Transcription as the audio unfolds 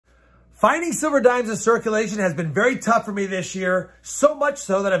Finding silver dimes in circulation has been very tough for me this year, so much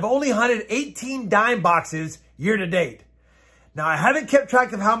so that I've only hunted 18 dime boxes year to date. Now, I haven't kept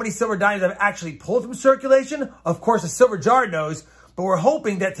track of how many silver dimes I've actually pulled from circulation. Of course, a silver jar knows, but we're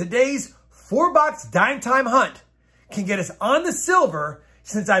hoping that today's 4-box dime time hunt can get us on the silver,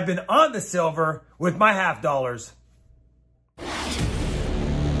 since I've been on the silver with my half dollars.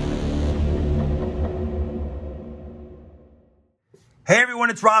 Hey everyone,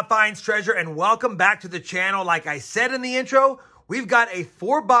 it's Rob Finds Treasure and welcome back to the channel. Like I said in the intro, we've got a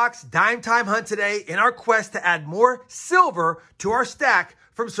 4-box dime time hunt today in our quest to add more silver to our stack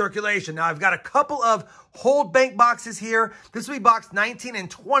from circulation. Now I've got a couple of hold bank boxes here. This will be box 19 and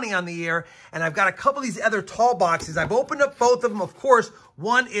 20 on the year. And I've got a couple of these other tall boxes. I've opened up both of them. Of course,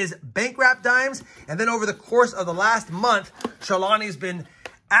 one is bank wrap dimes. And then over the course of the last month, Shalani's been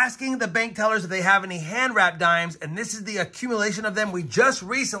asking the bank tellers if they have any hand wrap dimes, and this is the accumulation of them. We just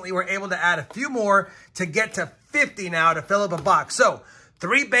recently were able to add a few more to get to 50 now to fill up a box. So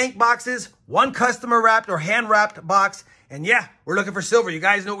 3 bank boxes, 1 customer wrapped or hand wrapped box, and yeah, we're looking for silver. You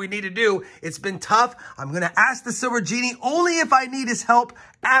guys know what we need to do. It's been tough. I'm gonna ask the silver genie only if I need his help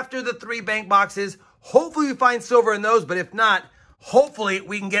after the 3 bank boxes. Hopefully we find silver in those, but if not, hopefully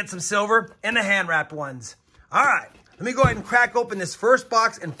we can get some silver in the hand wrapped ones. All right. Let me go ahead and crack open this first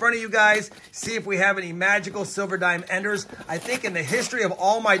box in front of you guys, see if we have any magical silver dime enders. I think in the history of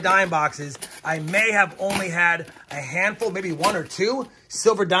all my dime boxes, I may have only had a handful, maybe 1 or 2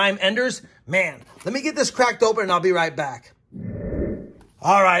 silver dime enders. Man, let me get this cracked open and I'll be right back.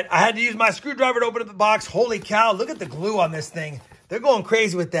 All right, I had to use my screwdriver to open up the box. Holy cow, look at the glue on this thing. They're going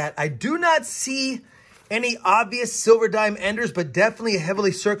crazy with that. I do not see any obvious silver dime enders, but definitely a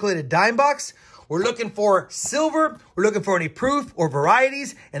heavily circulated dime box. We're looking for silver, we're looking for any proof or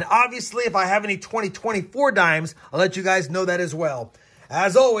varieties, and obviously if I have any 2024 dimes, I'll let you guys know that as well.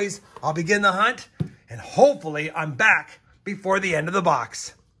 As always, I'll begin the hunt, and hopefully I'm back before the end of the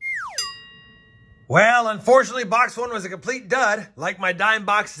box. Well, unfortunately, box 1 was a complete dud, like my dime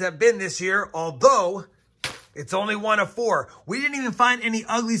boxes have been this year, although it's only 1 of 4. We didn't even find any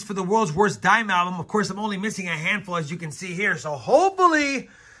uglies for the world's worst dime album. Of course, I'm only missing a handful, as you can see here, so hopefully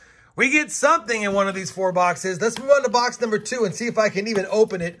we get something in one of these 4 boxes. Let's move on to box number 2 and see if I can even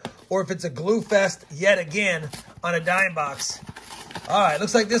open it or if it's a glue fest yet again on a dime box. All right,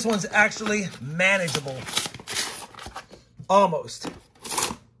 looks like this one's actually manageable. Almost.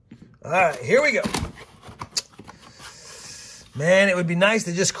 All right, here we go. Man, it would be nice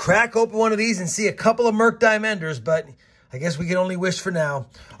to just crack open one of these and see a couple of Merc dime enders, but I guess we can only wish for now.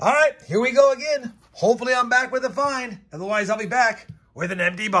 All right, here we go again. Hopefully I'm back with a find. Otherwise, I'll be back with an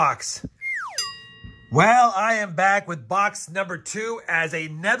empty box. Well, I am back with box number 2 as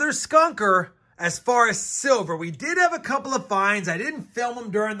another skunker as far as silver. We did have a couple of finds. I didn't film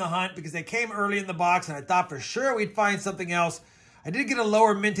them during the hunt because they came early in the box and I thought for sure we'd find something else. I did get a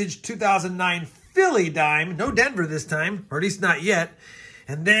lower mintage 2009 Philly dime. No Denver this time, or at least not yet.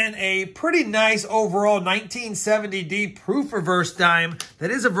 And then a pretty nice overall 1970D proof reverse dime.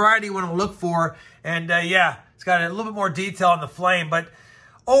 That is a variety you want to look for. And yeah, it's got a little bit more detail on the flame, but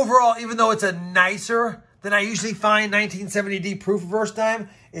overall, even though it's a nicer than I usually find 1970D proof reverse dime,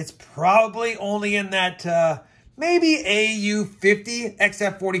 it's probably only in that maybe AU50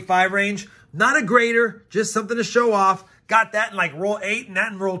 XF45 range. Not a grader, just something to show off. Got that in like roll 8 and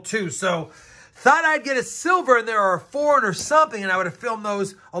that in roll 2. So thought I'd get a silver and there are 4 or something and I would have filmed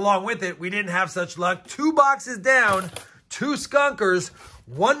those along with it. We didn't have such luck. 2 boxes down, 2 skunkers.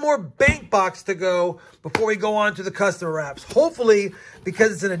 1 more bank box to go before we go on to the customer wraps. Hopefully,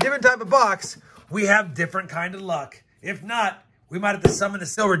 because it's in a different type of box, we have different kind of luck. If not, we might have to summon the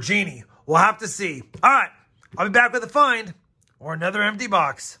silver genie. We'll have to see. All right, I'll be back with a find or another empty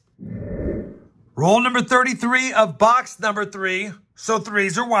box. Roll number 33 of box number 3. So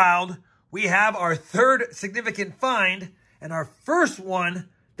 3s are wild. We have our 3rd significant find and our first one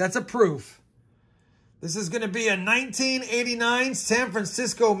that's a proof. This is going to be a 1989 San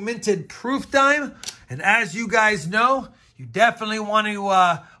Francisco minted proof dime. And as you guys know, you definitely want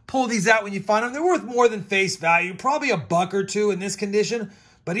to pull these out when you find them. They're worth more than face value, probably $1 or $2 in this condition.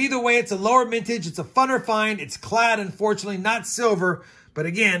 But either way, it's a lower mintage. It's a funner find. It's clad, unfortunately, not silver. But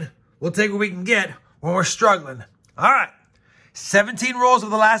again, we'll take what we can get when we're struggling. All right, 17 rolls of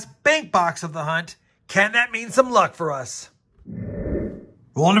the last bank box of the hunt. Can that mean some luck for us?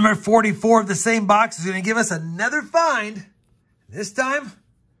 Roll number 44 of the same box is going to give us another find. This time,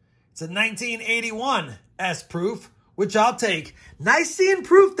 it's a 1981 S proof, which I'll take. Nice seeing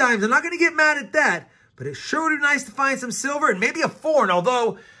proof dimes. I'm not going to get mad at that, but it sure would be nice to find some silver and maybe a foreign,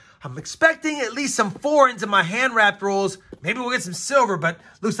 although I'm expecting at least some foreigns in my hand-wrapped rolls maybe we'll get some silver, but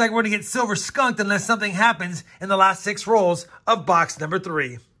looks like we're going to get silver skunked unless something happens in the last 6 rolls of box number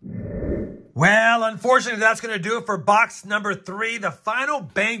 3. Well, unfortunately, that's going to do it for box number 3, the final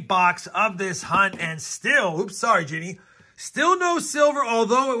bank box of this hunt. And still, oops, sorry, Genie, still no silver,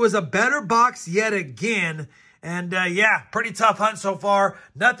 although it was a better box yet again. And yeah, pretty tough hunt so far.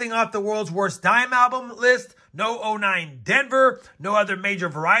 Nothing off the world's worst dime album list. No 09 Denver. No other major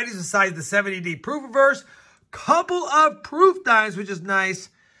varieties besides the 70D proof reverse. Couple of proof dimes, which is nice.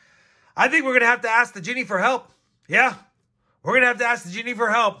 I think we're going to have to ask the Genie for help. Yeah, we're going to have to ask the Genie for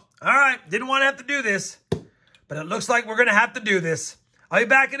help. All right, didn't want to have to do this, but it looks like we're going to have to do this. I'll be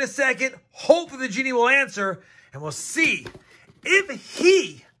back in a second. Hopefully the Genie will answer, and we'll see if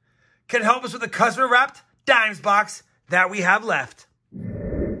he can help us with the customer wrapped dimes box that we have left.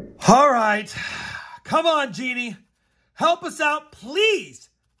 All right, come on, Genie. Help us out,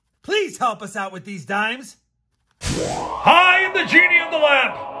 please. Please help us out with these dimes. I am the Genie of the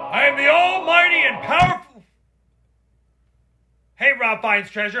lamp. I am the almighty and powerful. Hey, Rob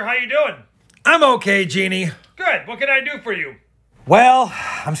Fine's treasure, how you doing? I'm okay, Genie. Good, what can I do for you? Well,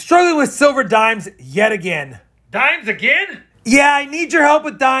 I'm struggling with silver dimes yet again. Dimes again? Yeah, I need your help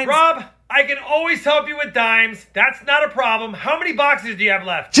with dimes. Rob, I can always help you with dimes. That's not a problem. How many boxes do you have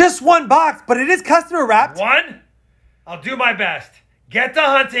left? Just 1 box, but it is customer wrapped. 1? I'll do my best. Get to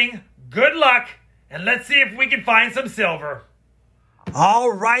hunting, good luck, and let's see if we can find some silver.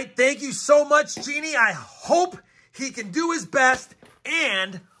 All right, thank you so much, Genie. I hope he can do his best,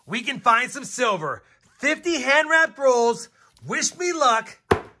 and we can find some silver. 50 hand-wrapped rolls. Wish me luck.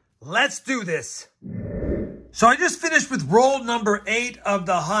 Let's do this. So I just finished with roll number 8 of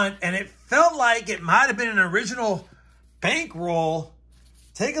the hunt, and it felt like it might have been an original bank roll.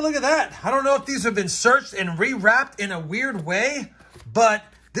 Take a look at that. I don't know if these have been searched and rewrapped in a weird way, but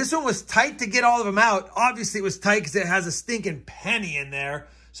this one was tight to get all of them out. Obviously, it was tight because it has a stinking penny in there.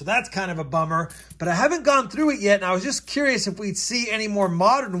 So that's kind of a bummer. But I haven't gone through it yet, and I was just curious if we'd see any more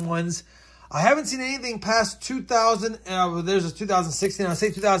modern ones. I haven't seen anything past 2000. There's a 2016. I'll say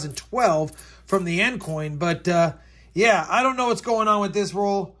 2012 from the end coin. But, yeah, I don't know what's going on with this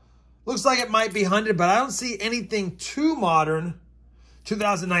roll. Looks like it might be hunted, but I don't see anything too modern.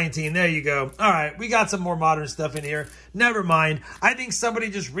 2019, there you go. All right, we got some more modern stuff in here. Never mind. I think somebody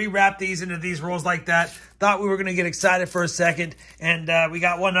just rewrapped these into these rolls like that. Thought we were going to get excited for a second, and we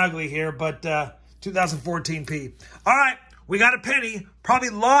got one ugly here, but 2014p. All right, we got a penny. Probably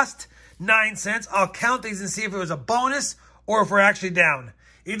lost 9 cents. I'll count these and see if it was a bonus or if we're actually down.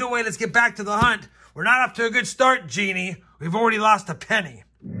 Either way, let's get back to the hunt. We're not off to a good start, Genie. We've already lost a penny.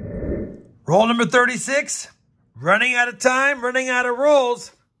 Roll number 36. Running out of time, running out of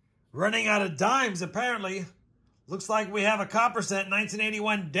rolls, running out of dimes, apparently. Looks like we have a copper cent,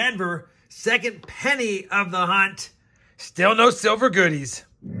 1981 Denver, second penny of the hunt. Still no silver goodies.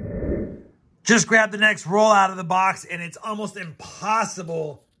 Just grab the next roll out of the box, and it's almost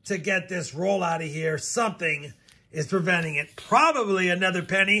impossible to get this roll out of here. Something is preventing it. Probably another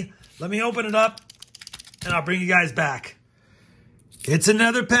penny. Let me open it up, and I'll bring you guys back. It's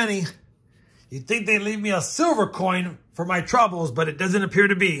another penny. You'd think they'd leave me a silver coin for my troubles, but it doesn't appear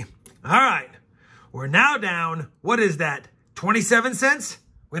to be. All right. We're now down, what is that, 27 cents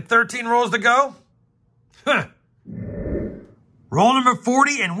with 13 rolls to go? Huh. Roll number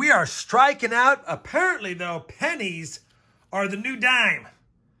 40, and we are striking out. Apparently, though, pennies are the new dime.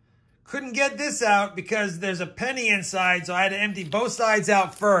 Couldn't get this out because there's a penny inside, so I had to empty both sides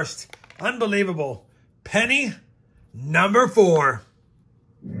out first. Unbelievable. Penny number 4.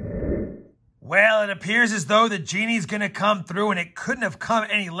 Well, it appears as though the Genie's going to come through, and it couldn't have come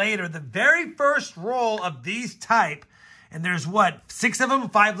any later. The very first roll of these type, and there's what, 6 of them,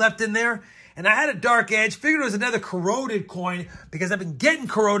 5 left in there? And I had a dark edge, figured it was another corroded coin because I've been getting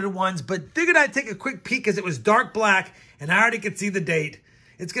corroded ones, but figured I'd take a quick peek because it was dark black, and I already could see the date.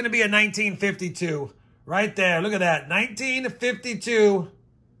 It's going to be a 1952 right there. Look at that, 1952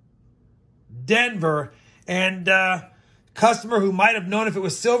 Denver. And customer who might have known if it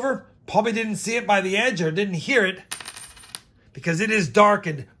was silver probably didn't see it by the edge or didn't hear it because it is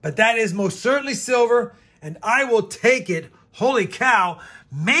darkened. But that is most certainly silver, and I will take it. Holy cow.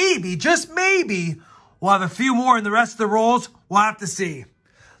 Maybe, just maybe, we'll have a few more in the rest of the rolls. We'll have to see.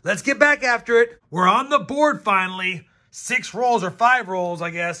 Let's get back after it. We're on the board finally. 6 rolls or 5 rolls, I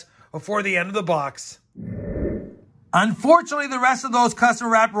guess, before the end of the box. Unfortunately, the rest of those custom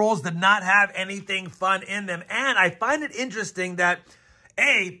wrap rolls did not have anything fun in them. And I find it interesting that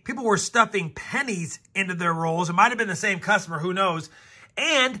people were stuffing pennies into their rolls. It might have been the same customer, who knows.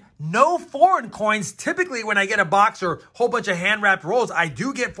 And no foreign coins. Typically, when I get a box or a whole bunch of hand-wrapped rolls, I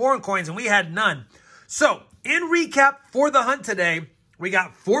do get foreign coins, and we had none. So, in recap for the hunt today, we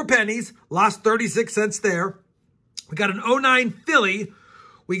got 4 pennies, lost 36 cents there. We got an 09 Philly.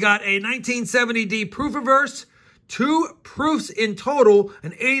 We got a 1970D proof reverse, 2 proofs in total,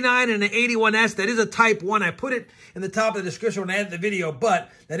 an 89 and an 81S. That is a type 1. I put it in the top of the description when I ended the video, but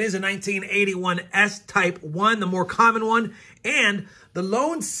that is a 1981S type 1, the more common one. And the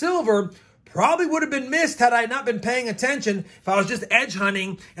lone silver probably would have been missed had I not been paying attention if I was just edge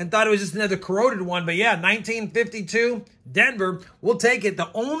hunting and thought it was just another corroded one. But yeah, 1952, Denver, we'll take it.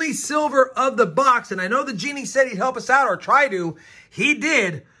 The only silver of the box, and I know the Genie said he'd help us out or try to. He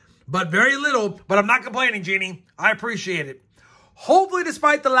did, but very little. But I'm not complaining, Genie. I appreciate it. Hopefully,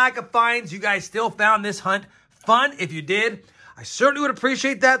 despite the lack of finds, you guys still found this hunt fun. If you did, I certainly would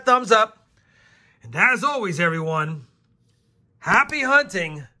appreciate that thumbs up. And as always, everyone, happy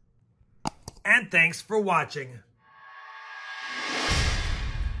hunting. And thanks for watching.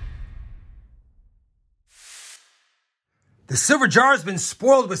 The silver jar has been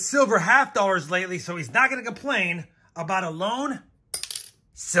spoiled with silver half dollars lately, so he's not going to complain about a lone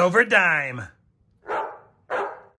silver dime.